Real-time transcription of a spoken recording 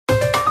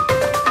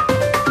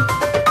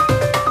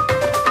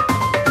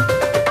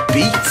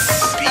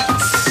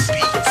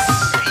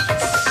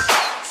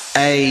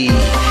Ayy,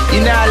 you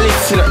now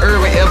listen to the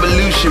urban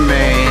evolution,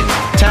 man.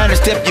 Time to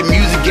step your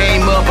music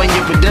game up and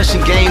your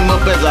production game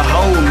up as a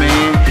whole,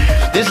 man.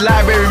 This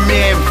library,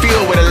 man,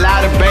 filled with a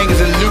lot of bangers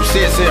and loop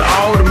sets and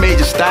all the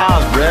major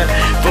styles, bruh.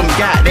 From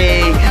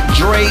goddamn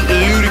Drake,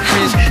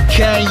 Ludacris,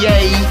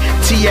 Kanye,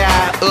 T.I.,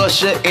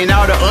 Usher, and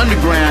all the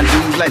underground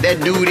dudes like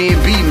that dude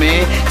NB,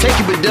 man. Take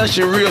your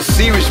production real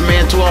serious,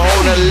 man, to a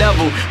whole nother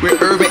level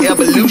with urban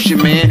evolution,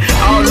 man.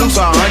 All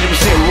loops are 100%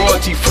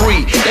 royalty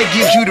free. That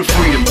gives you the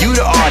freedom. You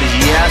the artist,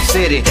 yeah, I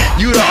said it.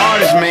 You the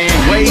artist, man.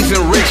 Waves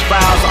and Rich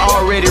files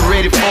already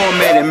ready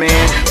formatted,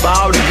 man. For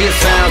all the good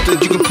sounds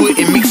that you can put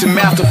and mix and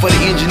master for the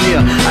engineer.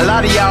 A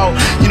lot of y'all,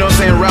 you know what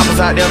I'm saying, rappers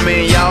out there,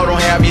 man, y'all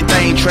don't have your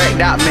thing tracked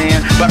out,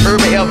 man. But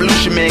urban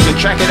evolution, man, can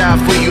track it out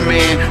for you,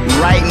 man,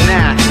 right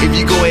now. If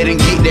you go ahead and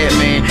get that,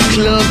 man.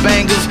 Club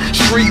bangers,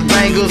 street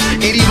bangers,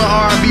 and even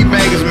R&B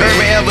bangers, man.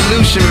 Urban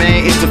evolution,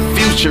 man, it's the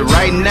future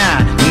right now,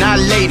 not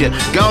later.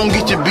 Go and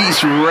get your beats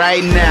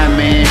right now,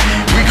 man.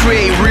 We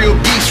create real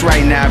beats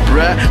right now,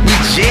 bruh. We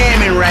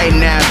jamming right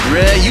now,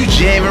 bruh. You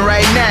jamming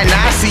right now.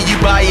 Now I see you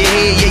by your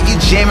head, yeah, you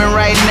jamming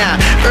right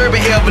now. Urban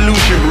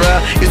evolution, bruh,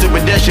 is a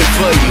production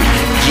for you.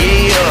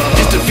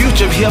 Yeah, it's the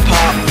future of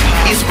hip-hop,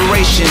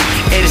 inspiration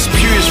at its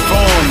purest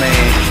form,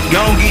 man.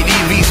 Go and get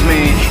these beats,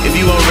 man, if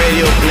you want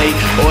radio play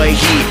or a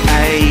hit.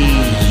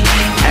 Ayy,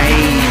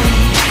 ayy,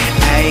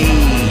 ayy,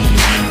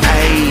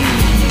 ayy,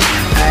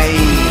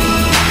 ayy,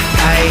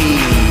 ayy,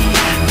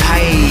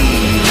 ayy.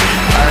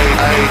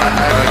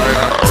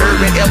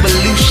 Urban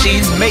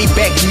evolution,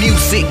 Maybach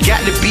music.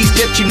 Got the beats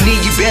that you need,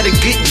 you better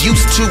get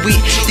used to it.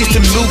 It's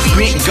the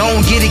movement,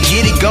 gon' get it,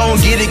 gon'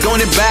 get it,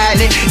 gon' buy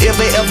it.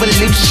 Urban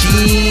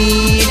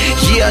evolution,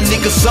 yeah,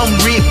 niggas, I'm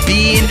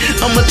ripping.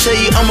 I'ma tell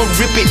you, I'ma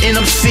rip it and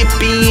I'm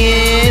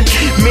sipping.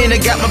 Man, I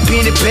got my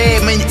pen and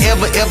pad, man,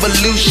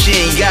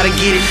 evolution, gotta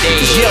get it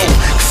there. Yo,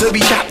 so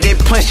we chop that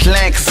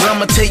punchline, cause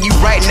I'ma tell you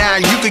right now,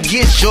 you could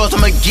get yours,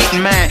 I'ma get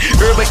mine.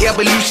 Urban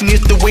evolution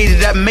is the way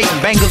that I make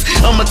bangers.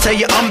 I'ma tell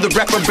you, I'm the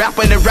rapper,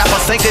 and the rapper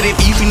think that if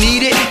you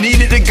need it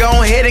to go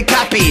ahead and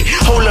copy it.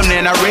 Hold up,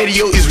 man, our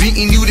radio is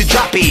beating you to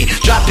drop it.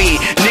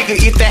 Nigga,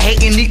 if they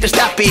hating, need to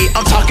stop it.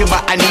 I'm talking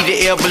about I need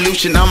the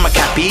evolution, I'ma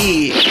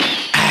copy it.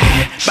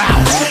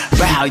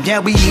 Bow, yeah,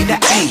 we in the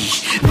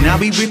A. Now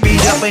we rip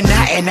it up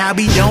and now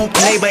we don't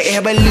play, but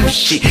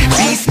evolution.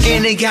 Beast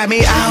skinny got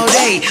me all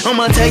day.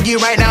 I'ma tell you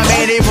right now,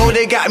 man,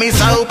 they got me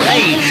so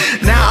paid.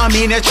 Now I'm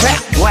in the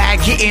trap, where I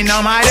getting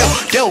on my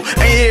dough.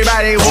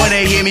 Everybody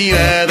wanna hear me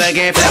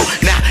again flow.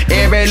 Now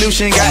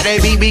evolution got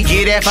that beat, we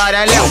get that for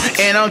the low.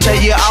 And I'm tell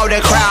you all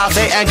the crowd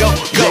say and go.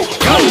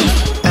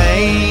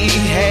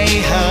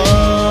 Hey,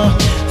 ho,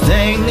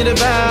 thinking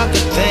about the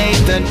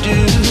things I do.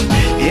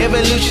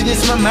 Evolution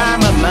is my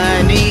mind, my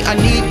money. I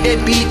need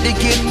that beat to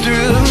get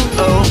through.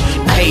 Oh,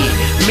 hey,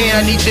 man,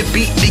 I need the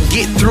beat to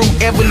get through.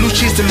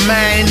 Evolution is the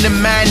mind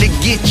to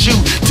get you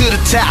to the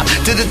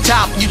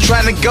top. You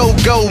tryna go.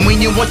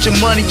 When you want your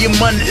money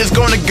is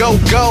gonna go.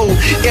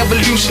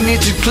 Evolution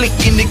is to click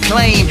in the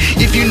claim.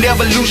 If you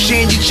never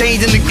evolution, you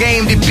changing the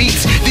game. The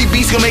beats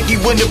gonna make you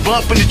want to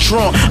bump in the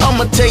trunk.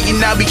 I'ma tell you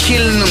now, we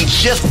killing them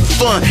just for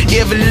fun.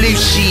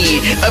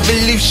 Evolution.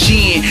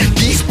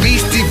 These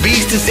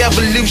beats is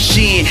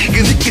evolution.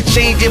 Cause it can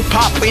change and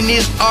pop in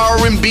this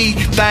R&B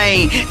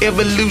thing.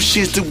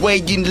 Evolution's the way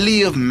you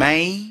live,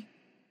 man.